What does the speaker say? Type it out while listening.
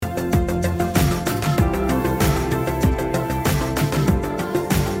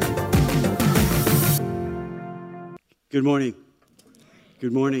Good morning.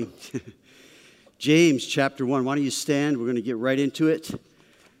 Good morning. James chapter 1. Why don't you stand? We're going to get right into it.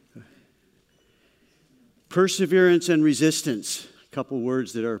 Perseverance and resistance. A couple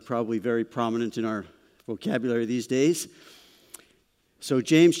words that are probably very prominent in our vocabulary these days. So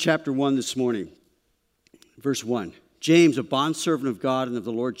James chapter 1 this morning. Verse 1. James, a bondservant of God and of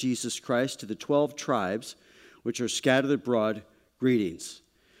the Lord Jesus Christ, to the 12 tribes which are scattered abroad, greetings.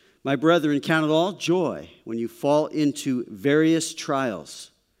 My brethren, count it all joy when you fall into various trials.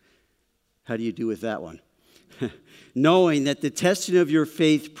 How do you do with that one? Knowing that the testing of your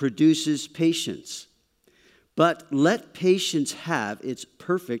faith produces patience. But let patience have its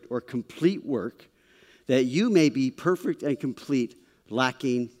perfect or complete work, that you may be perfect and complete,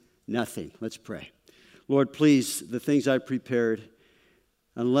 lacking nothing. Let's pray. Lord, please, the things I prepared,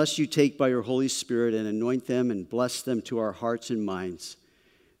 unless you take by your Holy Spirit and anoint them and bless them to our hearts and minds,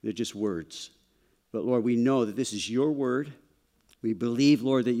 they're just words. But Lord, we know that this is your word. We believe,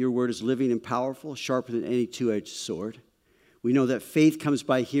 Lord, that your word is living and powerful, sharper than any two-edged sword. We know that faith comes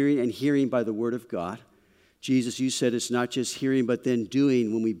by hearing and hearing by the word of God. Jesus, you said it's not just hearing, but then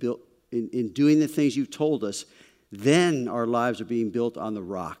doing. When we build, in doing the things you've told us, then our lives are being built on the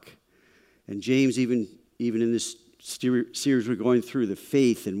rock. And James, even in this series we're going through, the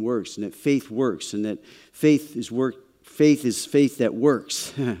faith and works, and that faith works, and that faith is faith that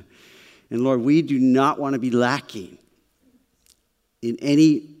works. And Lord, we do not want to be lacking in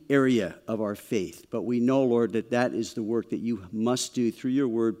any area of our faith. But we know, Lord, that is the work that you must do through your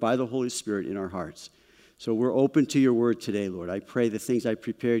word by the Holy Spirit in our hearts. So we're open to your word today, Lord. I pray the things I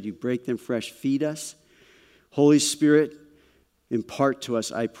prepared, you break them fresh, feed us. Holy Spirit, impart to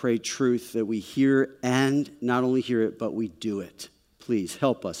us, I pray, truth that we hear, and not only hear it, but we do it. Please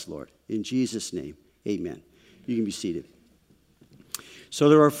help us, Lord. In Jesus' name, amen. You can be seated. So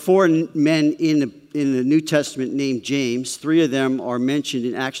there are 4 men in the New Testament named James. 3 of them are mentioned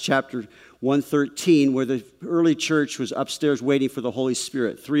in Acts chapter 1:13, where the early church was upstairs waiting for the Holy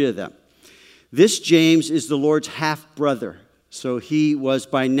Spirit. 3 of them. This James is the Lord's half-brother. So he was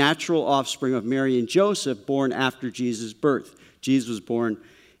by natural offspring of Mary and Joseph, born after Jesus' birth. Jesus was born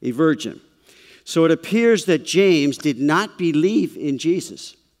a virgin. So it appears that James did not believe in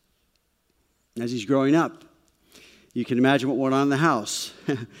Jesus as he's growing up. You can imagine what went on in the house.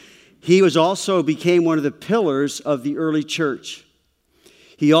 He became one of the pillars of the early church.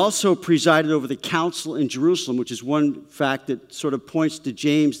 He also presided over the council in Jerusalem, which is one fact that sort of points to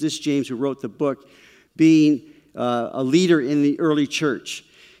James, this James who wrote the book, being a leader in the early church.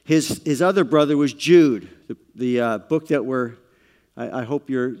 His other brother was Jude, the book that I hope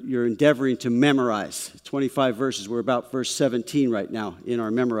you're endeavoring to memorize. 25 verses. We're about verse 17 right now in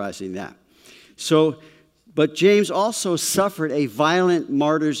our memorizing that. But James also suffered a violent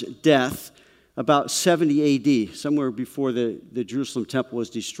martyr's death about 70 A.D., somewhere before the Jerusalem temple was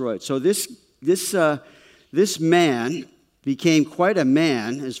destroyed. So this man became quite a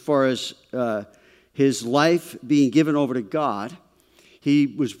man as far as his life being given over to God. He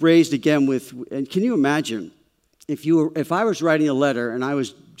was raised again and can you imagine, if I was writing a letter and I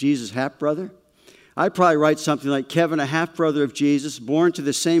was Jesus' half-brother, I'd probably write something like, Kevin, a half-brother of Jesus, born to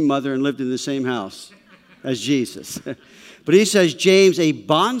the same mother and lived in the same house as Jesus. But he says, James, a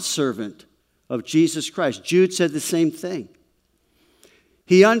bondservant of Jesus Christ. Jude said the same thing.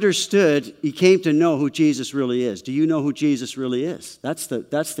 He understood, he came to know who Jesus really is. Do you know who Jesus really is? That's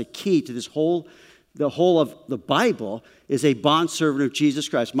the key to the whole of the Bible is a bondservant of Jesus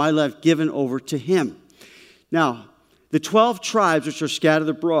Christ. My life given over to him. Now, the 12 tribes which are scattered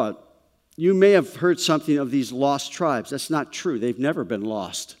abroad, you may have heard something of these lost tribes. That's not true. They've never been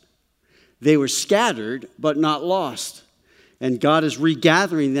lost. They were scattered, but not lost. And God is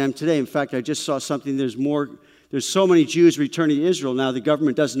regathering them today. In fact, I just saw something. There's so many Jews returning to Israel now, the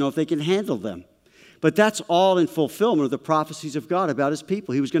government doesn't know if they can handle them. But that's all in fulfillment of the prophecies of God about his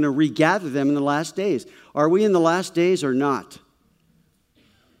people. He was going to regather them in the last days. Are we in the last days or not?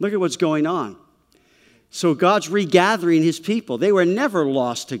 Look at what's going on. So God's regathering his people. They were never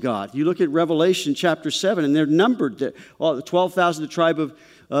lost to God. You look at Revelation chapter 7, and they're numbered. The 12,000, the tribe of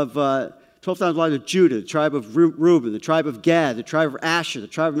 12,000 of Judah, the tribe of Reuben, the tribe of Gad, the tribe of Asher, the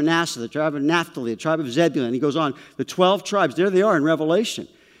tribe of Manasseh, the tribe of Naphtali, the tribe of Zebulun. And he goes on. The 12 tribes, there they are in Revelation.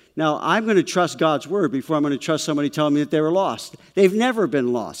 Now, I'm going to trust God's word before I'm going to trust somebody telling me that they were lost. They've never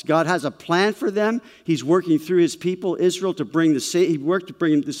been lost. God has a plan for them. He's working through his people, Israel, he worked to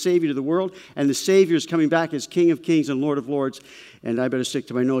bring the Savior to the world, and the Savior is coming back as King of Kings and Lord of Lords. And I better stick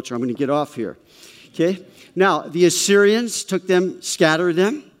to my notes or I'm going to get off here. Okay? Now, the Assyrians scattered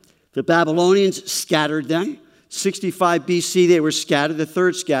them. The Babylonians scattered them. 65 BC, they were scattered, the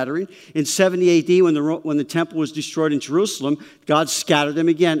third scattering. In 70 AD, when the temple was destroyed in Jerusalem, God scattered them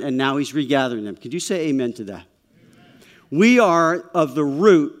again, and now he's regathering them. Could you say amen to that? Amen. We are of the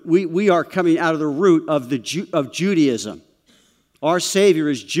root, we are coming out of the root of Judaism. Our Savior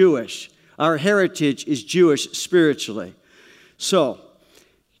is Jewish. Our heritage is Jewish spiritually. So,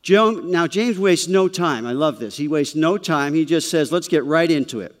 now James wastes no time. I love this. He wastes no time. He just says, let's get right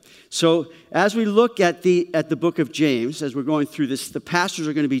into it. So as we look at the book of James, as we're going through this, the pastors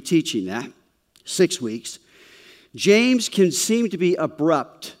are going to be teaching that, 6 weeks. James can seem to be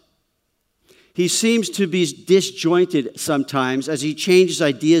abrupt. He seems to be disjointed sometimes as he changes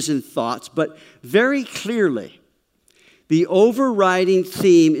ideas and thoughts, but very clearly, the overriding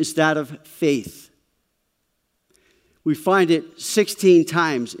theme is that of faith. We find it 16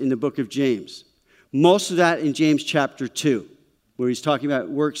 times in the book of James. Most of that in James chapter 2. Where he's talking about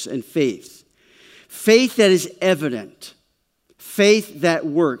works and faith. Faith that is evident. Faith that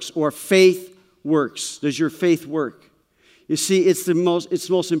works, or faith works. Does your faith work? You see, it's the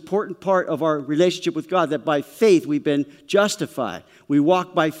most important part of our relationship with God, that by faith we've been justified. We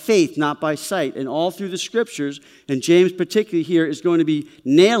walk by faith, not by sight. And all through the scriptures, and James particularly here is going to be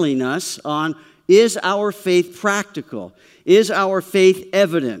nailing us on, is our faith practical? Is our faith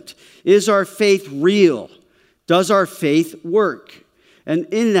evident? Is our faith real? Does our faith work? And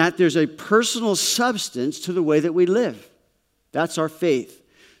in that, there's a personal substance to the way that we live. That's our faith.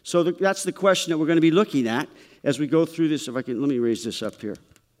 So that's the question that we're going to be looking at as we go through this. Let me raise this up here.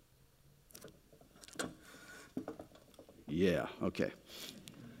 Yeah, okay.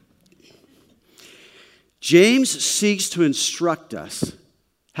 James seeks to instruct us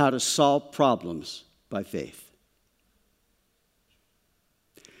how to solve problems by faith.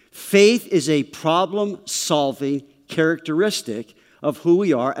 Faith is a problem-solving characteristic of who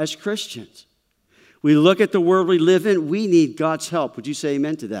we are as Christians. We look at the world we live in, we need God's help. Would you say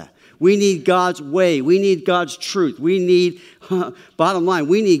amen to that? We need God's way. We need God's truth. We need, bottom line,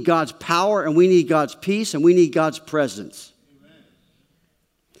 we need God's power, and we need God's peace, and we need God's presence. Amen.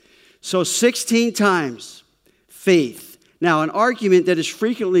 So 16 times, faith. Now, an argument that is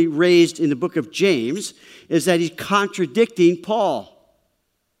frequently raised in the book of James is that he's contradicting Paul.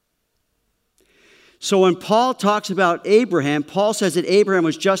 So when Paul talks about Abraham, Paul says that Abraham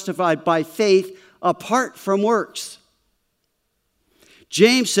was justified by faith apart from works.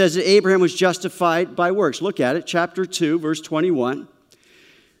 James says that Abraham was justified by works. Look at it, chapter 2, verse 21.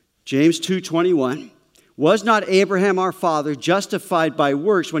 James 2:21. Was not Abraham our father justified by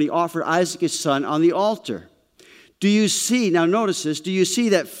works when he offered Isaac his son on the altar? Do you see, now notice this, do you see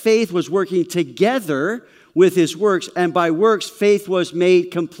that faith was working together with his works, and by works faith was made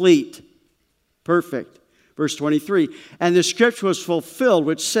complete? Perfect. Verse 23, and the scripture was fulfilled,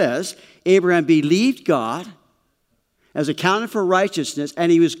 which says, Abraham believed God as accounted for righteousness,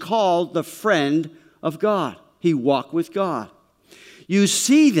 and he was called the friend of God. He walked with God. You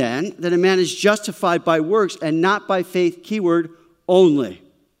see then that a man is justified by works and not by faith, keyword, only.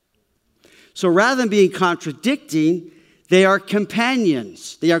 So rather than being contradicting, they are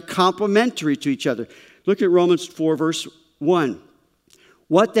companions. They are complementary to each other. Look at Romans 4, verse 1.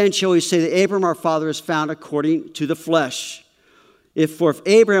 What then shall we say that Abraham our father is found according to the flesh? If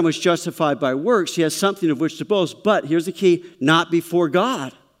Abraham was justified by works, he has something of which to boast. But, here's the key, not before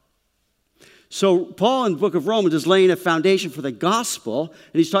God. So Paul in the book of Romans is laying a foundation for the gospel,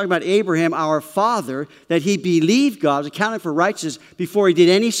 and he's talking about Abraham, our father, that he believed God, was accounted for righteousness before he did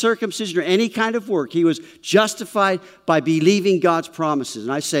any circumcision or any kind of work. He was justified by believing God's promises.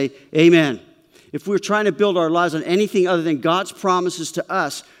 And I say, amen. If we're trying to build our lives on anything other than God's promises to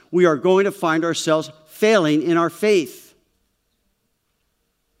us, we are going to find ourselves failing in our faith.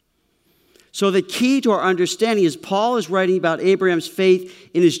 So the key to our understanding is Paul is writing about Abraham's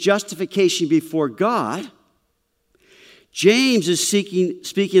faith in his justification before God. James is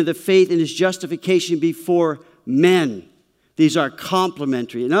speaking of the faith in his justification before men. These are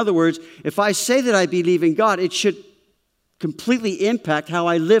complementary. In other words, if I say that I believe in God, it should completely impact how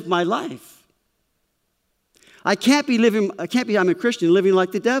I live my life. I'm a Christian living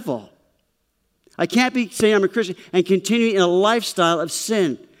like the devil. I can't be saying I'm a Christian and continuing in a lifestyle of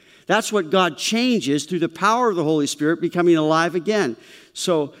sin. That's what God changes through the power of the Holy Spirit, becoming alive again.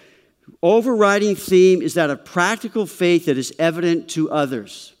 So, overriding theme is that of practical faith that is evident to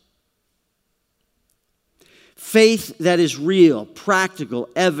others. Faith that is real, practical,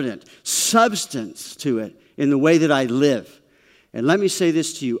 evident, substance to it in the way that I live. And let me say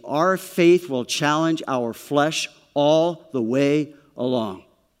this to you, our faith will challenge our flesh all the way along.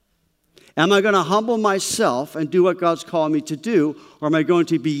 Am I going to humble myself and do what God's called me to do, or am I going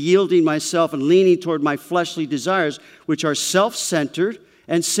to be yielding myself and leaning toward my fleshly desires, which are self-centered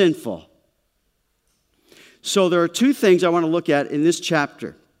and sinful? So there are two things I want to look at in this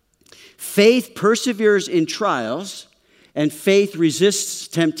chapter. Faith perseveres in trials, and faith resists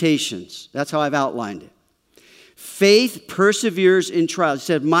temptations. That's how I've outlined it. Faith perseveres in trials. He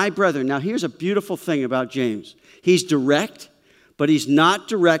said, my brethren. Now here's a beautiful thing about James. He's direct, but he's not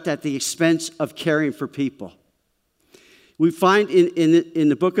direct at the expense of caring for people. We find in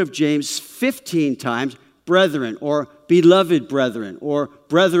the book of James 15 times, brethren, or beloved brethren, or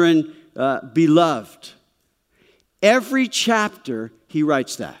brethren beloved. Every chapter, he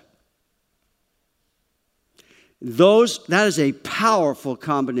writes that. That is a powerful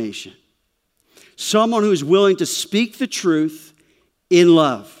combination. Someone who's willing to speak the truth in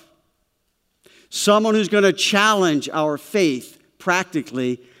love. Someone who's going to challenge our faith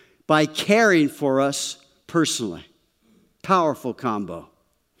practically by caring for us personally. Powerful combo.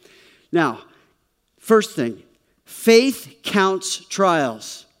 Now, first thing, faith counts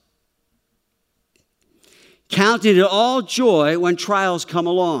trials. Count it all joy when trials come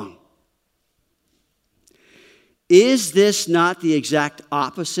along. Is this not the exact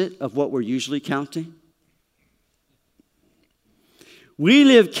opposite of what we're usually counting? We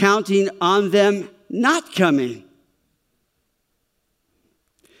live counting on them not coming.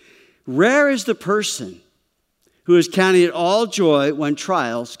 Rare is the person who is counting it all joy when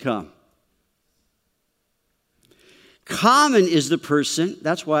trials come. Common is the person,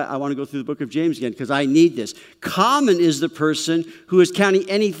 that's why I want to go through the book of James again, because I need this. Common is the person who is counting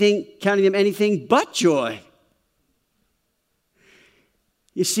them anything but joy.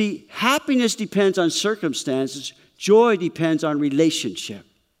 You see, happiness depends on circumstances. Joy depends on relationship.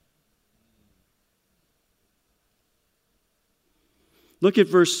 Look at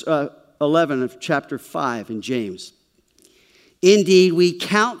verse 11 of chapter 5 in James. Indeed, we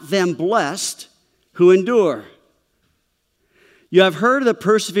count them blessed who endure. You have heard of the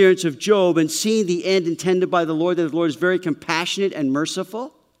perseverance of Job and seen the end intended by the Lord, that the Lord is very compassionate and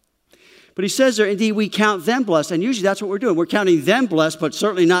merciful. But he says there, indeed, we count them blessed. And usually that's what we're doing. We're counting them blessed, but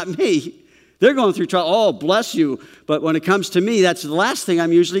certainly not me. They're going through trial. Oh, bless you. But when it comes to me, that's the last thing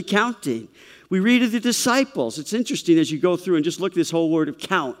I'm usually counting. We read of the disciples. It's interesting as you go through and just look at this whole word of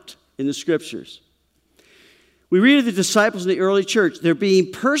count in the scriptures. We read of the disciples in the early church. They're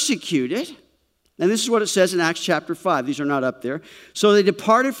being persecuted. And this is what it says in Acts chapter 5. These are not up there. So they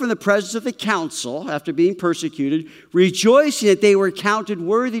departed from the presence of the council after being persecuted, rejoicing that they were counted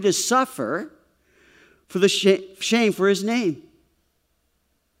worthy to suffer for the shame for his name.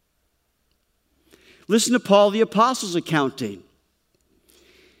 Listen to Paul the Apostle's accounting.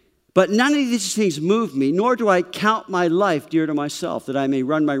 But none of these things move me, nor do I count my life dear to myself, that I may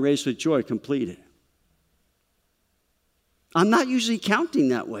run my race with joy completed. I'm not usually counting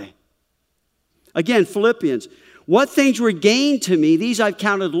that way. Again, Philippians, what things were gained to me, these I've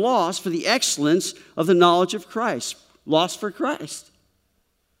counted loss for the excellence of the knowledge of Christ. Loss for Christ.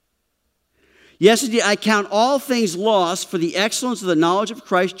 Yes, indeed, I count all things lost for the excellence of the knowledge of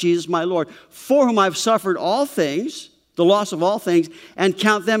Christ Jesus my Lord, for whom I've suffered all things, the loss of all things, and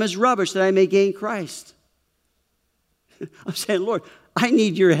count them as rubbish that I may gain Christ. I'm saying, Lord, I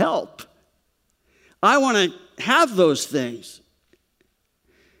need your help. I want to have those things.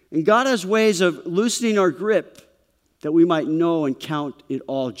 And God has ways of loosening our grip that we might know and count it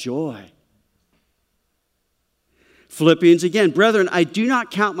all joy. Philippians again, brethren, I do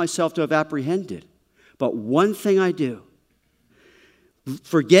not count myself to have apprehended, but one thing I do,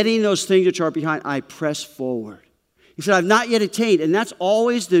 forgetting those things which are behind, I press forward. He said, I've not yet attained. And that's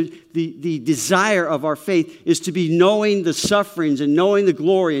always the desire of our faith, is to be knowing the sufferings and knowing the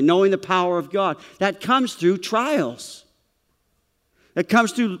glory and knowing the power of God. That comes through trials. That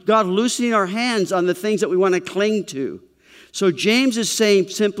comes through God loosening our hands on the things that we want to cling to. So James is saying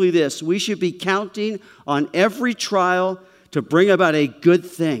simply this: we should be counting on every trial to bring about a good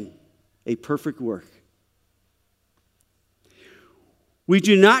thing, a perfect work. We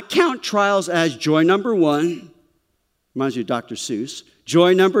do not count trials as joy number 1, reminds you of Dr. Seuss,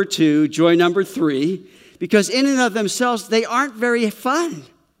 joy number 2, joy number 3, because in and of themselves, they aren't very fun.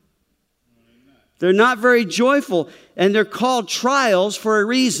 They're not very joyful, and they're called trials for a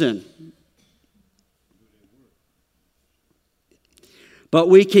reason. But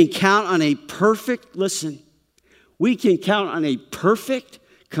we can count on a perfect, listen, we can count on a perfect,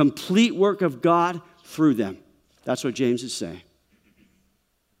 complete work of God through them. That's what James is saying.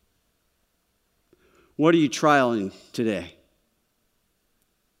 What are you trialing today?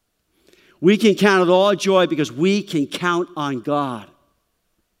 We can count it all joy because we can count on God.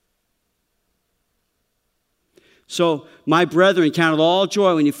 So, my brethren, count it all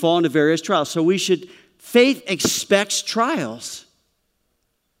joy when you fall into various trials. So faith expects trials.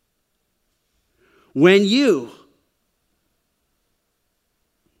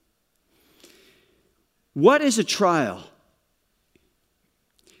 What is a trial?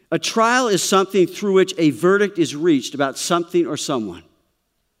 A trial is something through which a verdict is reached about something or someone.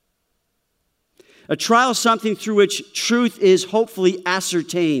 A trial is something through which truth is hopefully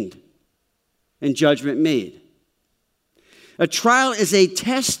ascertained and judgment made. A trial is a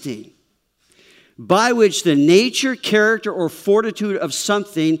testing by which the nature, character, or fortitude of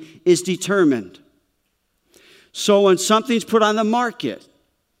something is determined. So when something's put on the market,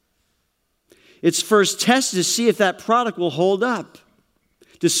 it's first tested to see if that product will hold up,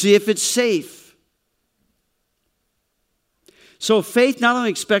 to see if it's safe. So faith not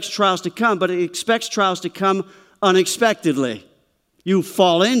only expects trials to come, but it expects trials to come unexpectedly. You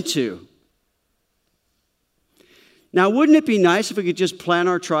fall into. Now, wouldn't it be nice if we could just plan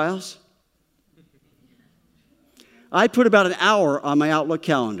our trials? I put about an hour on my Outlook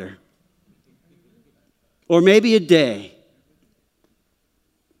calendar. Or maybe a day.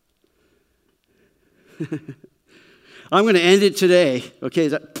 I'm going to end it today. Okay,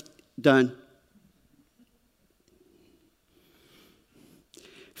 is that done?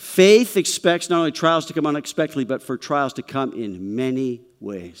 Faith expects not only trials to come unexpectedly, but for trials to come in many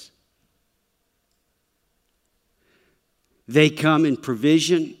ways. They come in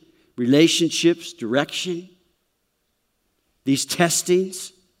provision, relationships, direction, these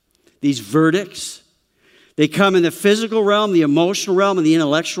testings, these verdicts. They come in the physical realm, the emotional realm, and the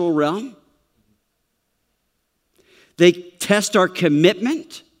intellectual realm. They test our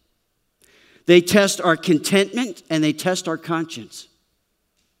commitment. They test our contentment, and they test our conscience.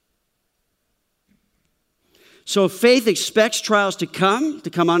 So faith expects trials to come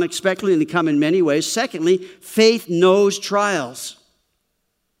unexpectedly, and to come in many ways. Secondly, faith knows trials.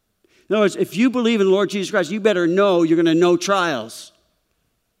 In other words, if you believe in the Lord Jesus Christ, you better know you're going to know trials.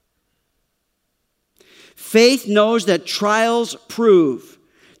 Faith knows that trials prove.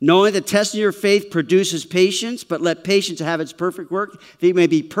 Knowing the testing of your faith produces patience, but let patience have its perfect work, that you may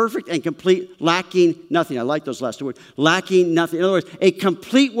be perfect and complete, lacking nothing. I like those last two words. Lacking nothing. In other words, a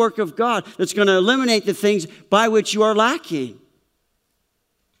complete work of God that's going to eliminate the things by which you are lacking.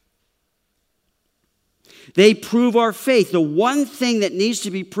 They prove our faith. The one thing that needs to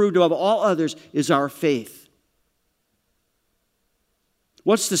be proved above all others is our faith.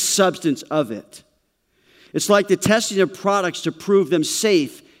 What's the substance of it? It's like the testing of products to prove them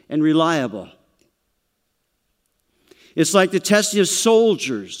safe and reliable. It's like the testing of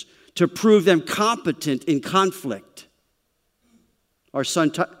soldiers to prove them competent in conflict. Our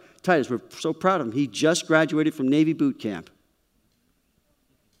son Titus, we're so proud of him. He just graduated from Navy boot camp.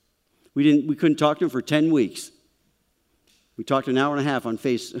 We couldn't talk to him for 10 weeks. We talked an hour and a half on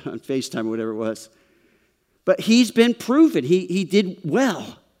FaceTime or whatever it was. But he's been proven. He did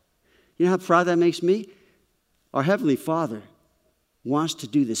well. You know how proud that makes me? Our Heavenly Father wants to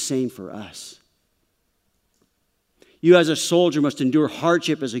do the same for us. You as a soldier must endure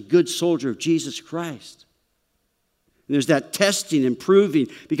hardship as a good soldier of Jesus Christ. And there's that testing and proving,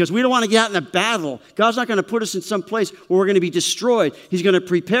 because we don't want to get out in a battle. God's not going to put us in some place where we're going to be destroyed. He's going to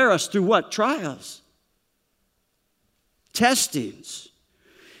prepare us through what? Trials. Testings.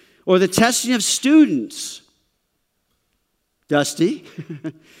 Or the testing of students. Dusty.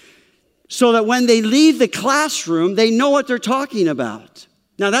 So that when they leave the classroom, they know what they're talking about.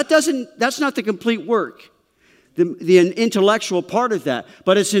 Now, that's not the complete work, the intellectual part of that,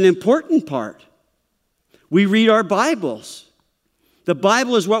 but it's an important part. We read our Bibles. The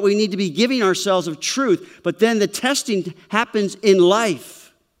Bible is what we need to be giving ourselves of truth, but then the testing happens in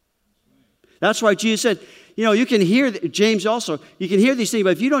life. That's why Jesus said, you can hear, James also, you can hear these things,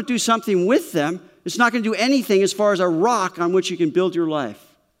 but if you don't do something with them, it's not going to do anything as far as a rock on which you can build your life.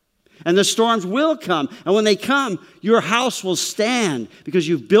 And the storms will come. And when they come, your house will stand because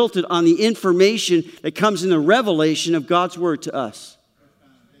you've built it on the information that comes in the revelation of God's word to us.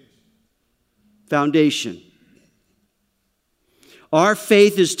 Foundation. Our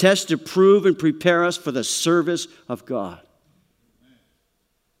faith is tested to prove and prepare us for the service of God.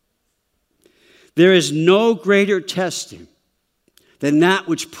 There is no greater testing than that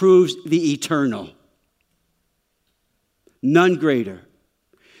which proves the eternal. None greater.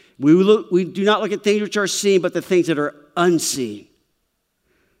 We do not look at things which are seen, but the things that are unseen.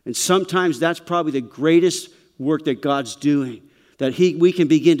 And sometimes that's probably the greatest work that God's doing, that we can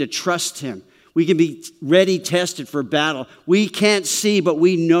begin to trust Him. We can be ready, tested for battle. We can't see, but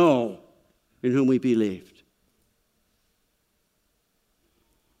we know in whom we believed.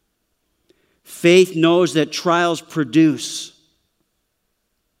 Faith knows that trials produce.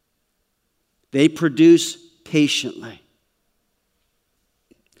 They produce patiently.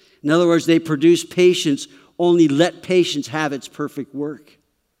 In other words, they produce patience. Only let patience have its perfect work.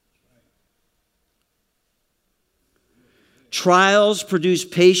 Trials produce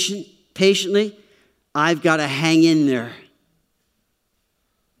patiently. I've got to hang in there.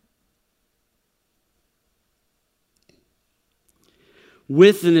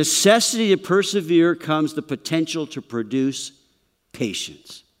 With the necessity to persevere comes the potential to produce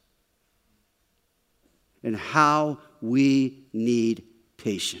patience. And how we need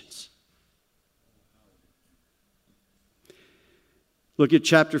patience. Look at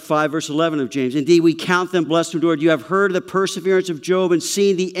chapter 5, verse 11 of James. Indeed, we count them blessed who endured. You have heard of the perseverance of Job and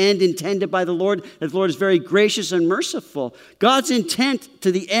seen the end intended by the Lord, that the Lord is very gracious and merciful. God's intent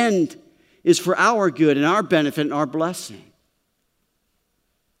to the end is for our good and our benefit and our blessing.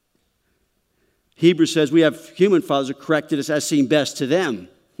 Hebrews says we have human fathers who corrected us as seemed best to them.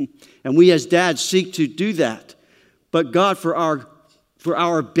 And we as dads seek to do that. But God for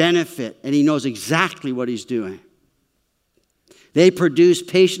our benefit, and He knows exactly what He's doing. They produce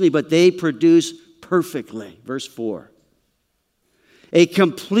patiently, but they produce perfectly. Verse 4. A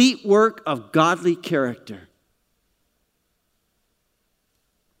complete work of godly character,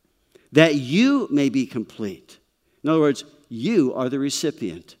 that you may be complete. In other words, you are the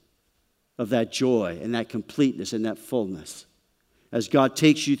recipient of that joy and that completeness and that fullness as God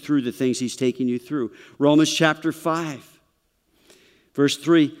takes you through the things He's taking you through. Romans chapter 5, verse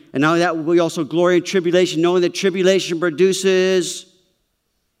 3. And now that we also glory in tribulation, knowing that tribulation produces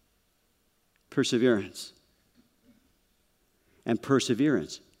perseverance. And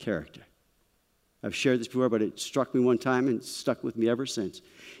perseverance, character. I've shared this before, but it struck me one time and it's stuck with me ever since.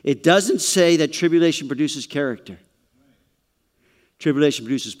 It doesn't say that tribulation produces character. Tribulation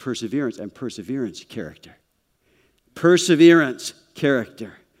produces perseverance, and perseverance, character. Perseverance,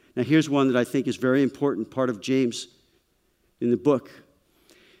 character. Now here's one that I think is very important, part of James in the book.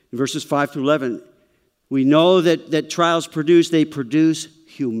 In verses 5 through 11, we know that trials they produce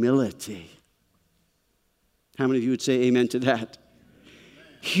humility. How many of you would say amen to that? Amen.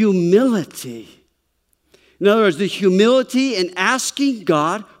 Humility. In other words, the humility in asking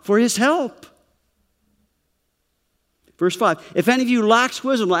God for His help. Verse 5, if any of you lacks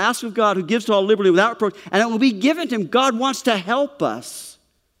wisdom, ask of God who gives to all liberally without reproach, and it will be given to him. God wants to help us.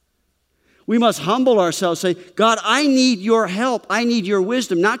 We must humble ourselves, say, God, I need your help. I need your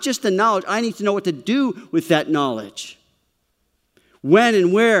wisdom, not just the knowledge. I need to know what to do with that knowledge. When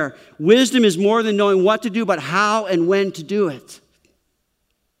and where. Wisdom is more than knowing what to do, but how and when to do it.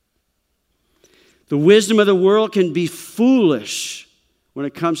 The wisdom of the world can be foolish when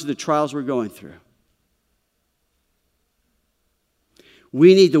it comes to the trials we're going through.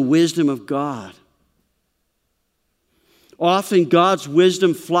 We need the wisdom of God. Often God's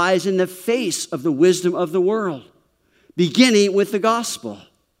wisdom flies in the face of the wisdom of the world, beginning with the gospel.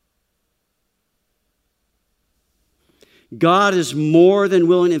 God is more than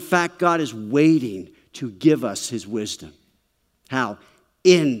willing. In fact, God is waiting to give us His wisdom. How?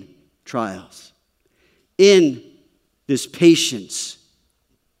 In trials. In this patience.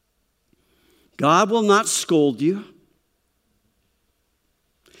 God will not scold you.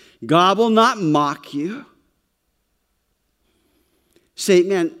 God will not mock you. Say,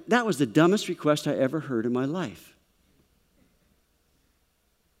 man, that was the dumbest request I ever heard in my life.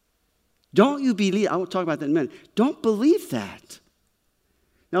 Don't you believe, I will talk about that in a minute. Don't believe that.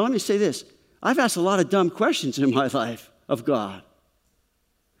 Now let me say this. I've asked a lot of dumb questions in my life of God.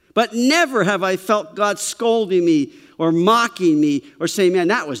 But never have I felt God scolding me or mocking me or saying, man,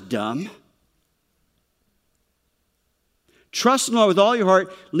 that was dumb. Trust in the Lord with all your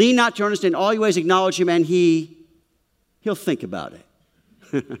heart. Lean not to understand. All your ways acknowledge Him, and He'll think about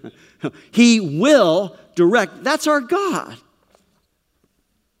it. He will direct. That's our God.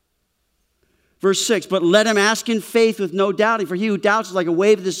 Verse 6, but let him ask in faith with no doubting. For he who doubts is like a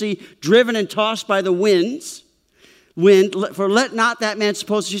wave of the sea, driven and tossed by the winds. For let not that man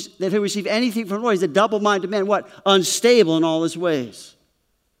suppose that he'll receive anything from the Lord. He's a double-minded man. What? Unstable in all his ways.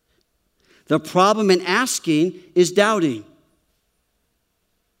 The problem in asking is doubting.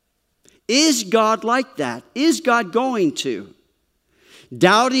 Is God like that? Is God going to?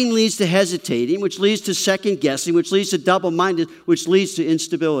 Doubting leads to hesitating, which leads to second guessing, which leads to double-minded, which leads to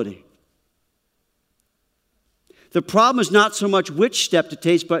instability. The problem is not so much which step to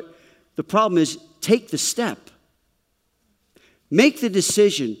take, but the problem is take the step. Make the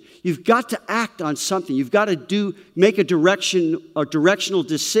decision. You've got to act on something. You've got to make a directional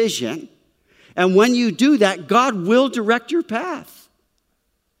decision. And when you do that, God will direct your path.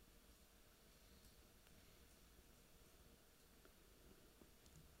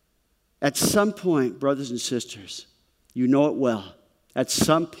 At some point, brothers and sisters, you know it well, at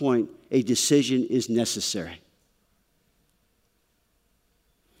some point a decision is necessary.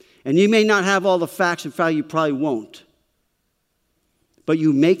 And you may not have all the facts. In fact, you probably won't. But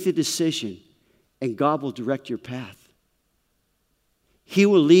you make the decision, and God will direct your path. He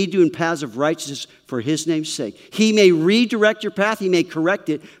will lead you in paths of righteousness for His name's sake. He may redirect your path. He may correct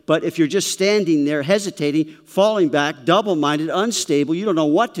it. But if you're just standing there, hesitating, falling back, double-minded, unstable, you don't know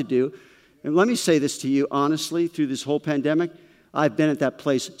what to do. And let me say this to you honestly, through this whole pandemic, I've been at that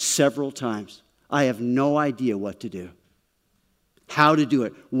place several times. I have no idea what to do, how to do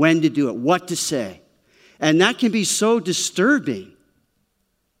it, when to do it, what to say. And that can be so disturbing.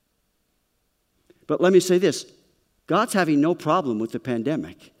 But let me say this. God's having no problem with the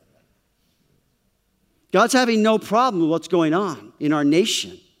pandemic. God's having no problem with what's going on in our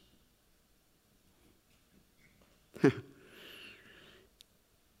nation.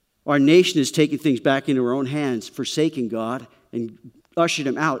 Our nation is taking things back into our own hands, forsaking God and ushering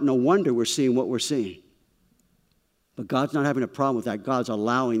Him out. No wonder we're seeing what we're seeing. But God's not having a problem with that. God's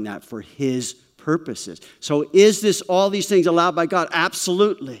allowing that for His purposes. So is this all these things allowed by God?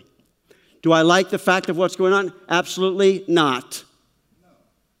 Absolutely. Do I like the fact of what's going on? Absolutely not.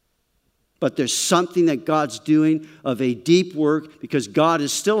 But there's something that God's doing of a deep work because God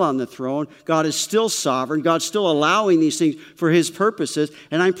is still on the throne. God is still sovereign. God's still allowing these things for His purposes.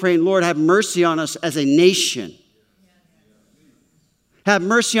 And I'm praying, Lord, have mercy on us as a nation. Have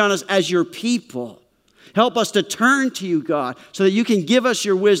mercy on us as your people. Help us to turn to you, God, so that you can give us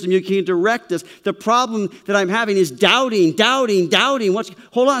your wisdom. You can direct us. The problem that I'm having is doubting.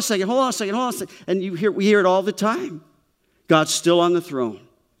 Hold on a second. And we hear it all the time. God's still on the throne.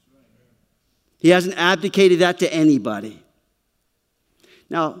 He hasn't abdicated that to anybody.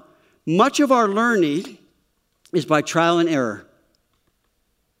 Now, much of our learning is by trial and error.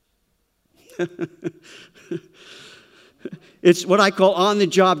 It's what I call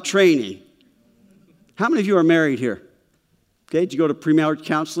on-the-job training. How many of you are married here? Okay, did you go to premarital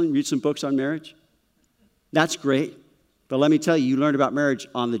counseling, read some books on marriage? That's great. But let me tell you, you learned about marriage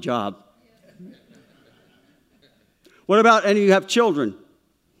on the job. What about any of you have children?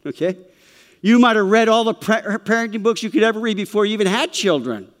 Okay? You might have read all the parenting books you could ever read before you even had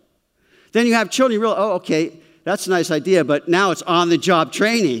children. Then you have children, you realize, oh, okay, that's a nice idea, but now it's on-the-job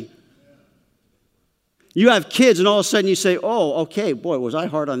training. You have kids, and all of a sudden you say, oh, okay, boy, was I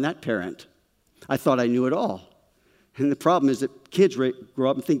hard on that parent. I thought I knew it all. And the problem is that kids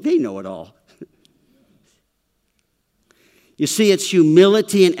grow up and think they know it all. You see, it's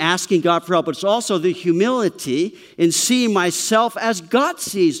humility in asking God for help, but it's also the humility in seeing myself as God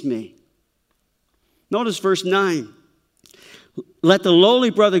sees me. Notice verse 9. Let the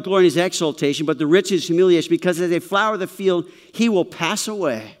lowly brother glory in his exaltation, but the rich in his humiliation, because as a flower of the field, he will pass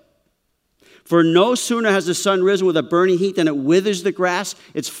away. For no sooner has the sun risen with a burning heat than it withers the grass,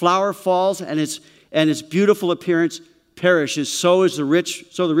 its flower falls, and its beautiful appearance perishes. So the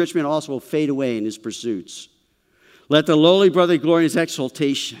rich man also will fade away in his pursuits. Let the lowly brother glory in his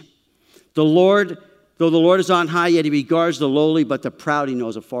exaltation. Though the Lord is on high, yet He regards the lowly, but the proud He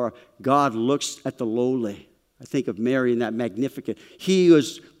knows afar. God looks at the lowly. I think of Mary in that Magnificat. He who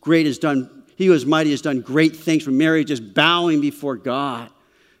is mighty has done great things. For Mary just bowing before God.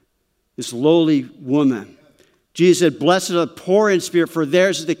 This lowly woman. Jesus said, blessed are the poor in spirit, for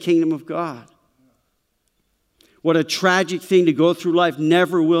theirs is the kingdom of God. What a tragic thing to go through life,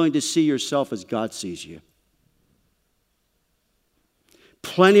 never willing to see yourself as God sees you.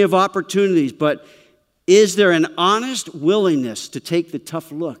 Plenty of opportunities, but is there an honest willingness to take the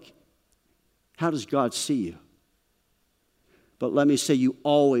tough look? How does God see you? But let me say, you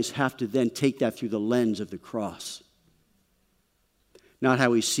always have to then take that through the lens of the cross. Not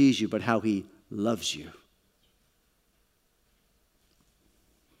how He sees you, but how He loves you.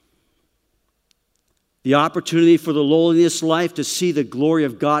 The opportunity for the lowly in this life to see the glory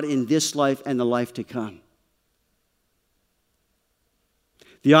of God in this life and the life to come.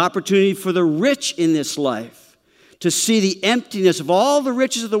 The opportunity for the rich in this life to see the emptiness of all the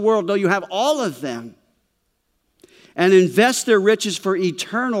riches of the world, though you have all of them, and invest their riches for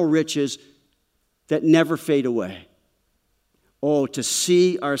eternal riches that never fade away. Oh, to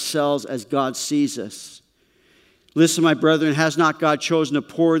see ourselves as God sees us. Listen, my brethren, has not God chosen the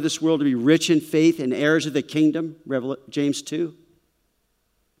poor of this world to be rich in faith and heirs of the kingdom? James 2.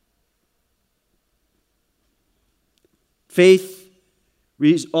 Faith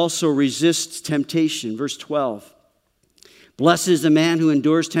also resists temptation. Verse 12. Blessed is the man who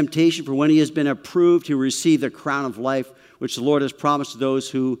endures temptation, for when he has been approved, he will receive the crown of life, which the Lord has promised to those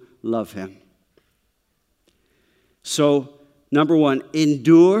who love Him. So, number one,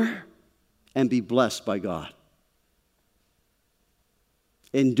 endure and be blessed by God.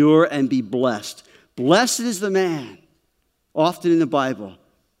 Endure and be blessed. Blessed is the man, often in the Bible.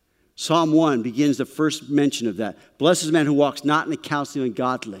 Psalm 1 begins the first mention of that. Blessed is the man who walks not in the counsel of the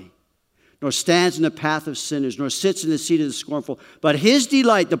ungodly, nor stands in the path of sinners, nor sits in the seat of the scornful. But his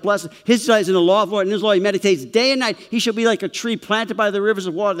delight, his delight is in the law of the Lord, and his law he meditates day and night. He shall be like a tree planted by the rivers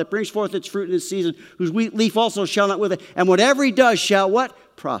of water that brings forth its fruit in its season, whose leaf also shall not wither. And whatever he does shall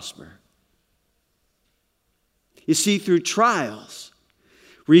what? Prosper. You see, through trials,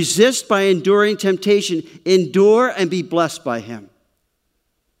 resist by enduring temptation. Endure and be blessed by him.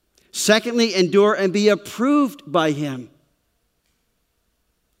 Secondly, endure and be approved by him.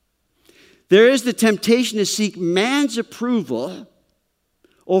 There is the temptation to seek man's approval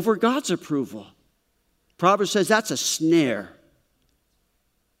over God's approval. Proverbs says that's a snare.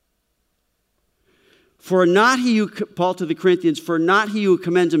 For not he who, Paul to the Corinthians, for not he who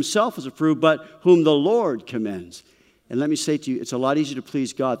commends himself is approved, but whom the Lord commends. And let me say to you, it's a lot easier to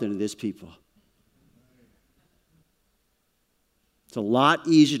please God than it is people. It's a lot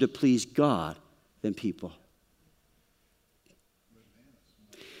easier to please God than people.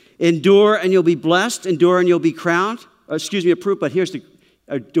 Endure and you'll be blessed. Endure and you'll be crowned. Approved. But here's the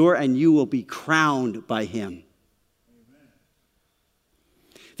endure and you will be crowned by him. Amen.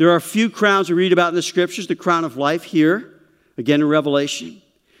 There are a few crowns we read about in the scriptures. The crown of life here, again in Revelation.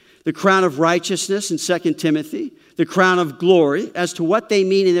 The crown of righteousness in 2 Timothy. The crown of glory. As to what they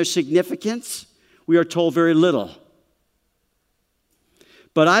mean in their significance, we are told very little.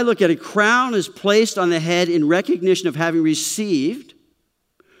 But I look at a crown is placed on the head in recognition of having received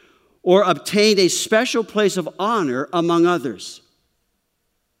or obtained a special place of honor among others.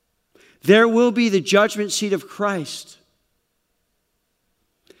 There will be the judgment seat of Christ.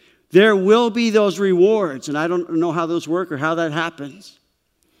 There will be those rewards, and I don't know how those work or how that happens.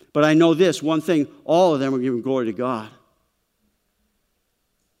 But I know this, one thing, all of them are giving glory to God.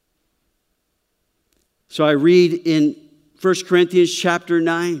 So I read in 1 Corinthians chapter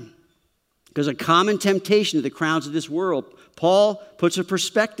 9, because a common temptation to the crowns of this world, Paul puts a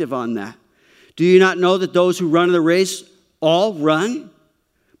perspective on that. Do you not know that those who run in the race all run,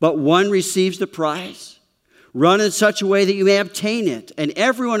 but one receives the prize? Run in such a way that you may obtain it. And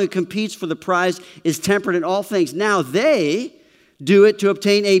everyone who competes for the prize is temperate in all things. Now they do it to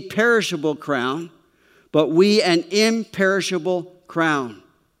obtain a perishable crown, but we an imperishable crown.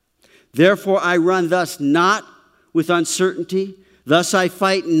 Therefore I run thus, not with uncertainty. Thus I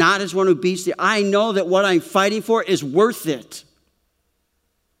fight not as one who beats the... I know that what I'm fighting for is worth it,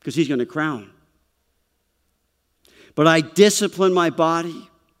 because he's going to crown. But I discipline my body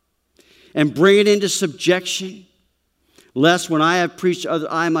and bring it into subjection, lest when I have preached to others,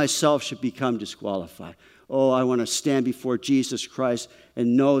 I myself should become disqualified. Oh, I want to stand before Jesus Christ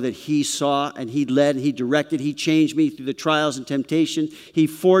and know that he saw and he led and he directed. He changed me through the trials and temptations. He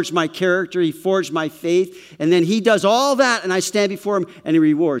forged my character. He forged my faith. And then he does all that and I stand before him and he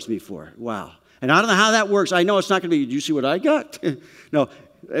rewards me for it. Wow. And I don't know how that works. I know it's not going to be, do you see what I got? No.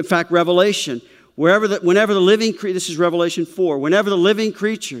 In fact, Revelation, whenever the living, this is Revelation 4, whenever the living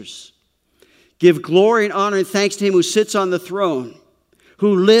creatures give glory and honor and thanks to him who sits on the throne,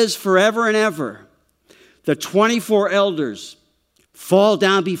 who lives forever and ever, the 24 elders fall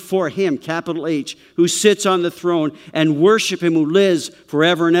down before him, capital H, who sits on the throne, and worship him who lives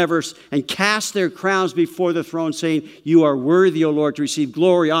forever and ever, and cast their crowns before the throne, saying, you are worthy, O Lord, to receive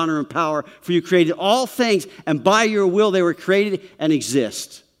glory, honor, and power, for you created all things, and by your will they were created and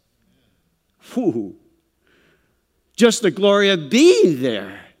exist. Whew. Just the glory of being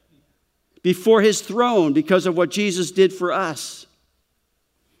there before his throne because of what Jesus did for us.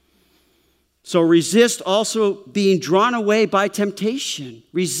 So resist also being drawn away by temptation.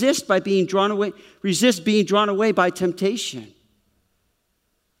 Resist being drawn away by temptation.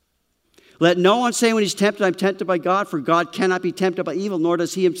 Let no one say when he's tempted, I'm tempted by God, for God cannot be tempted by evil, nor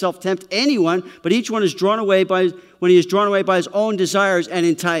does he himself tempt anyone, but each one is drawn away when he is drawn away by his own desires and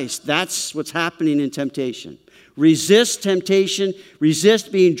enticed. That's what's happening in temptation. Resist temptation.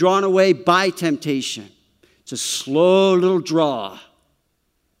 Resist being drawn away by temptation. It's a slow little draw.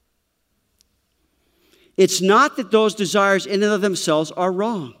 It's not that those desires in and of themselves are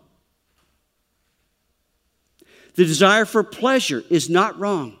wrong. The desire for pleasure is not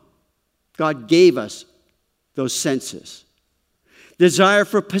wrong. God gave us those senses. The desire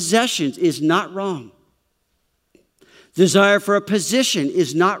for possessions is not wrong. Desire for a position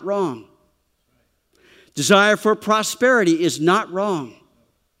is not wrong. Desire for prosperity is not wrong.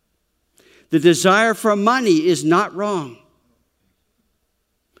 The desire for money is not wrong.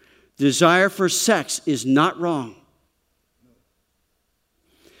 Desire for sex is not wrong.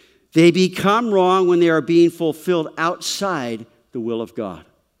 They become wrong when they are being fulfilled outside the will of God.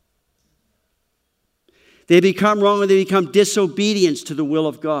 They become wrong when they become disobedience to the will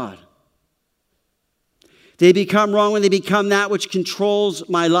of God. They become wrong when they become that which controls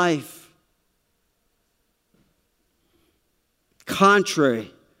my life,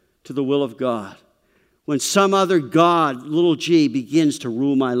 contrary to the will of God. When some other God, little g, begins to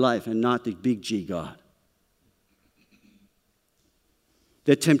rule my life and not the big G God.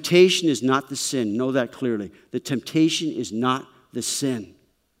 The temptation is not the sin. Know that clearly. The temptation is not the sin.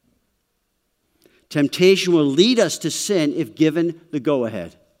 Temptation will lead us to sin if given the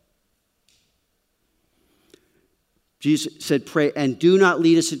go-ahead. Jesus said, pray, and do not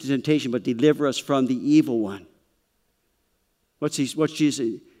lead us into temptation, but deliver us from the evil one. What's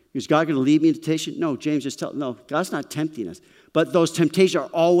Jesus? Is God going to lead me into temptation? No, James just tells, no, God's not tempting us. But those temptations are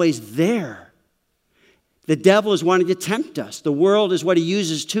always there. The devil is wanting to tempt us. The world is what he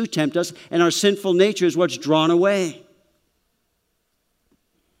uses to tempt us, and our sinful nature is what's drawn away.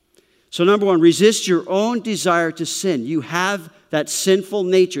 So number one, resist your own desire to sin. You have that sinful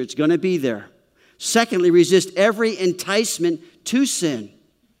nature. It's going to be there. Secondly, resist every enticement to sin.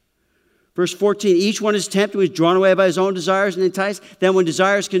 Verse 14, each one is tempted, who is drawn away by his own desires and enticed. Then when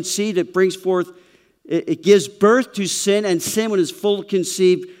desire is conceived, it gives birth to sin, and sin, when it is full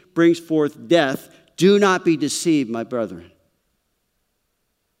conceived, brings forth death. Do not be deceived, my brethren.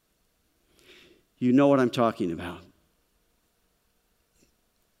 You know what I'm talking about.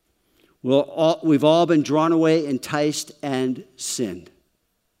 We've all been drawn away, enticed, and sinned.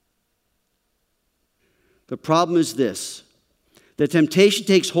 The problem is this. The temptation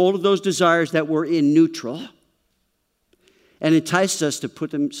takes hold of those desires that were in neutral and entices us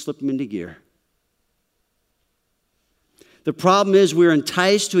to slip them into gear. The problem is we're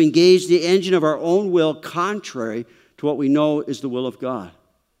enticed to engage the engine of our own will contrary to what we know is the will of God.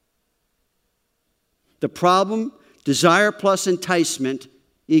 The problem, desire plus enticement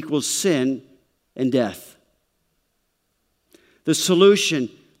equals sin and death. The solution,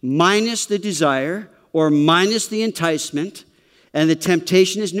 minus the desire or minus the enticement, and the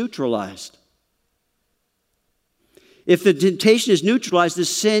temptation is neutralized. If the temptation is neutralized, the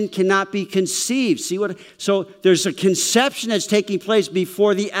sin cannot be conceived. So there's a conception that's taking place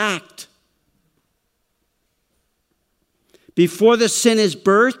before the act. Before the sin is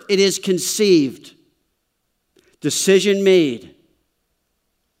birthed, it is conceived. Decision made.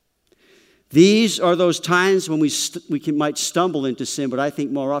 These are those times when we might stumble into sin, but I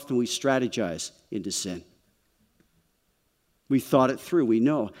think more often we strategize into sin. We thought it through. We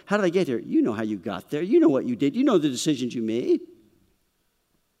know. How did I get here? You know how you got there. You know what you did. You know the decisions you made.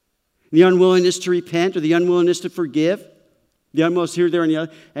 The unwillingness to repent or the unwillingness to forgive. The unwillingness here, there, and the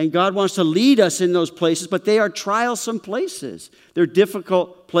other. And God wants to lead us in those places, but they are trialsome places. They're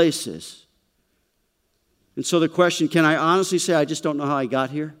difficult places. And so the question, can I honestly say, I just don't know how I got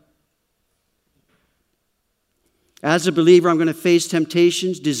here? As a believer, I'm going to face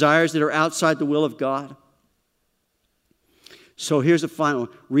temptations, desires that are outside the will of God. So here's the final one.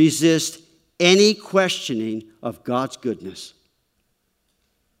 Resist any questioning of God's goodness.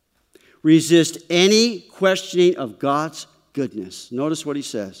 Resist any questioning of God's goodness. Notice what he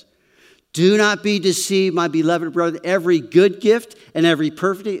says. Do not be deceived, my beloved brother. Every good gift and every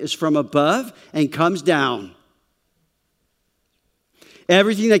perfect is from above and comes down.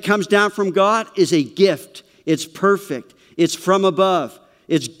 Everything that comes down from God is a gift. It's perfect. It's from above.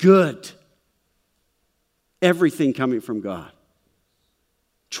 It's good. Everything coming from God.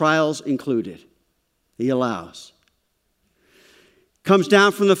 Trials included. He allows. Comes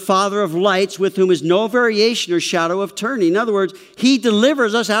down from the Father of lights, with whom is no variation or shadow of turning. In other words, he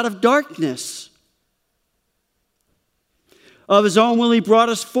delivers us out of darkness. Of his own will he brought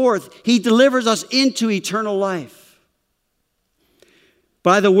us forth. He delivers us into eternal life.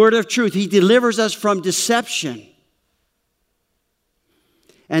 By the word of truth, he delivers us from deception.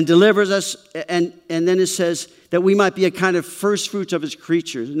 And delivers us, and then it says that we might be a kind of first fruits of his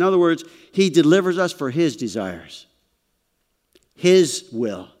creatures. In other words, he delivers us for his desires. His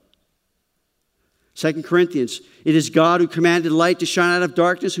will. 2 Corinthians, it is God who commanded light to shine out of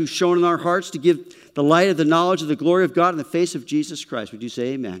darkness, who shone in our hearts to give the light of the knowledge of the glory of God in the face of Jesus Christ. Would you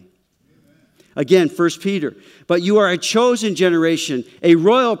say amen? Again, 1 Peter, but you are a chosen generation, a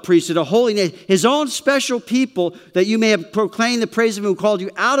royal priesthood, a holy nation, his own special people, that you may have proclaimed the praise of him who called you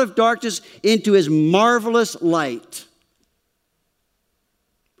out of darkness into his marvelous light.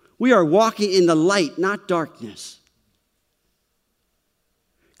 We are walking in the light, not darkness.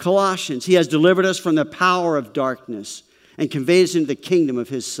 Colossians, he has delivered us from the power of darkness and conveyed us into the kingdom of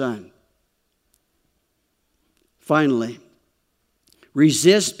his Son. Finally,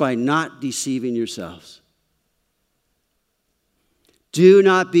 Resist by not deceiving yourselves. Do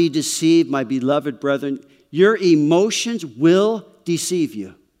not be deceived, my beloved brethren. Your emotions will deceive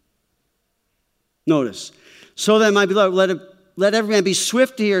you. Notice. So then, my beloved, let every man be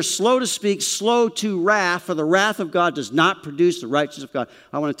swift to hear, slow to speak, slow to wrath, for the wrath of God does not produce the righteousness of God.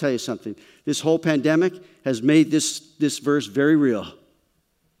 I want to tell you something. This whole pandemic has made this verse very real.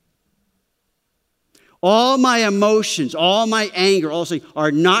 All my emotions, all my anger, all things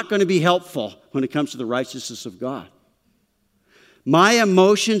are not going to be helpful when it comes to the righteousness of God. My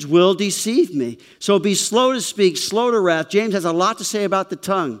emotions will deceive me. So be slow to speak, slow to wrath. James has a lot to say about the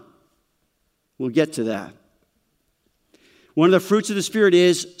tongue. We'll get to that. One of the fruits of the Spirit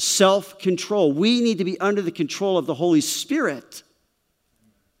is self-control. We need to be under the control of the Holy Spirit.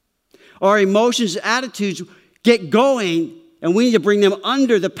 Our emotions, attitudes get going, and we need to bring them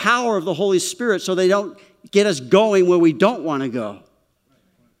under the power of the Holy Spirit so they don't get us going where we don't want to go.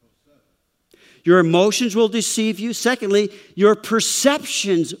 Your emotions will deceive you. Secondly, your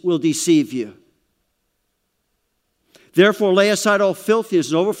perceptions will deceive you. Therefore, lay aside all filthiness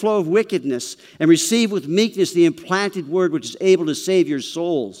and overflow of wickedness, and receive with meekness the implanted word which is able to save your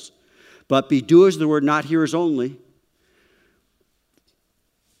souls. But be doers of the word, not hearers only,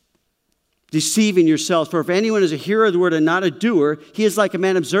 deceiving yourselves. For if anyone is a hearer of the word and not a doer, he is like a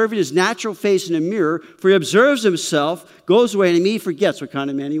man observing his natural face in a mirror. For he observes himself, goes away, and immediately forgets what kind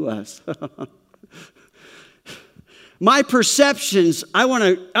of man he was. My perceptions, I want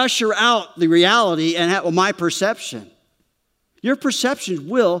to usher out the reality and have my perception. Your perceptions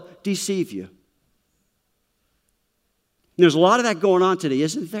will deceive you. And there's a lot of that going on today,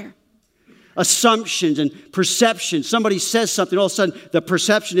 isn't there? Assumptions and perceptions. Somebody says something, all of a sudden the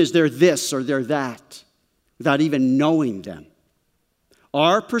perception is they're this or they're that, without even knowing them.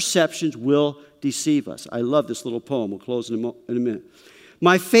 Our perceptions will deceive us. I love this little poem. We'll close in a minute.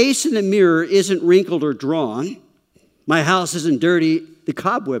 My face in the mirror isn't wrinkled or drawn. My house isn't dirty. The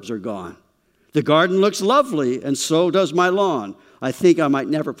cobwebs are gone. The garden looks lovely, and so does my lawn. I think I might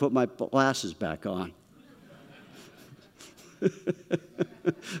never put my glasses back on.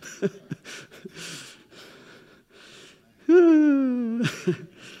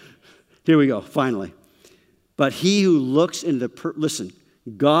 Here we go, finally. But he who looks in the... Listen,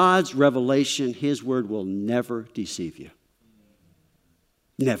 God's revelation, his word will never deceive you.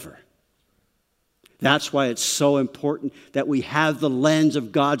 Never. That's why it's so important that we have the lens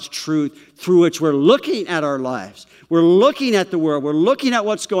of God's truth through which we're looking at our lives. We're looking at the world. We're looking at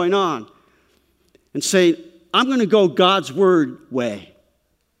what's going on and saying, I'm going to go God's word way.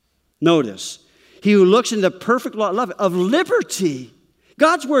 Notice, he who looks in the perfect law of liberty.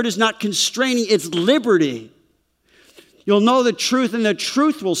 God's word is not constraining, it's liberty. You'll know the truth, and the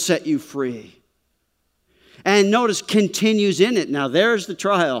truth will set you free. And notice, continues in it. Now, there's the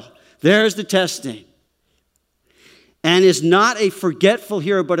trial. There's the testing. And is not a forgetful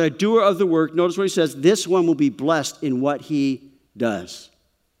hearer, but a doer of the work. Notice what he says. This one will be blessed in what he does.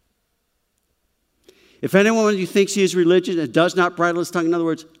 If anyone of you thinks he is religious and does not bridle his tongue, in other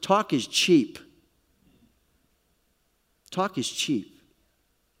words, talk is cheap. Talk is cheap.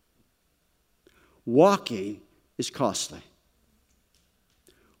 Walking is costly.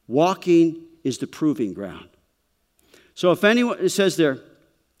 Walking is the proving ground. So if anyone, it says there,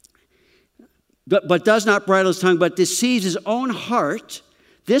 but does not bridle his tongue, but deceives his own heart,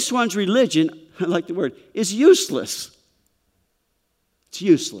 this one's religion, I like the word, is useless. It's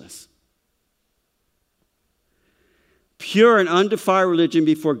useless. Pure and undefiled religion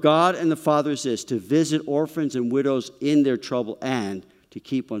before God and the Father is this, to visit orphans and widows in their trouble and to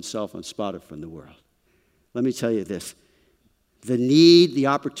keep oneself unspotted from the world. Let me tell you this. The need, the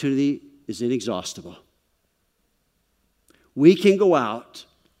opportunity is inexhaustible. We can go out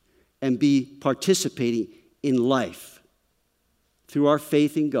and be participating in life through our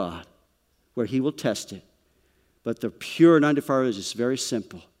faith in God, where he will test it. But the pure and undefiled is just very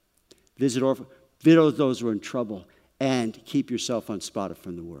simple. Visit orphans, visit those who are in trouble, and keep yourself unspotted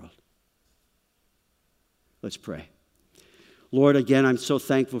from the world. Let's pray. Lord, again, I'm so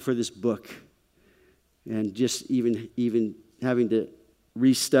thankful for this book. And just even having to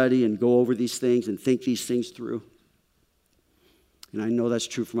restudy and go over these things and think these things through. And I know that's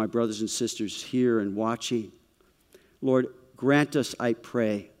true for my brothers and sisters here and watching. Lord, grant us, I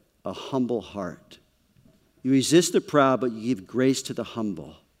pray, a humble heart. You resist the proud, but you give grace to the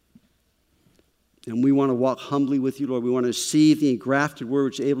humble. And we want to walk humbly with you, Lord. We want to receive the engrafted word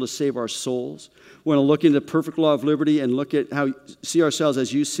which is able to save our souls. We want to look into the perfect law of liberty and look at how see ourselves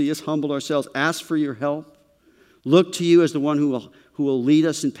as you see us, humble ourselves, ask for your help. Look to you as the one who will lead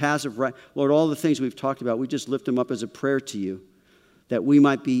us in paths of right. Lord, all the things we've talked about, we just lift them up as a prayer to you, that we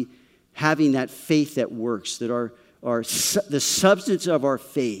might be having that faith that works, that the substance of our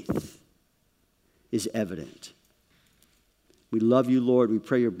faith is evident. We love you, Lord. We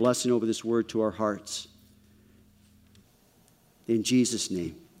pray your blessing over this word to our hearts. In Jesus'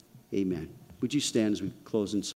 name, amen. Would you stand as we close in song?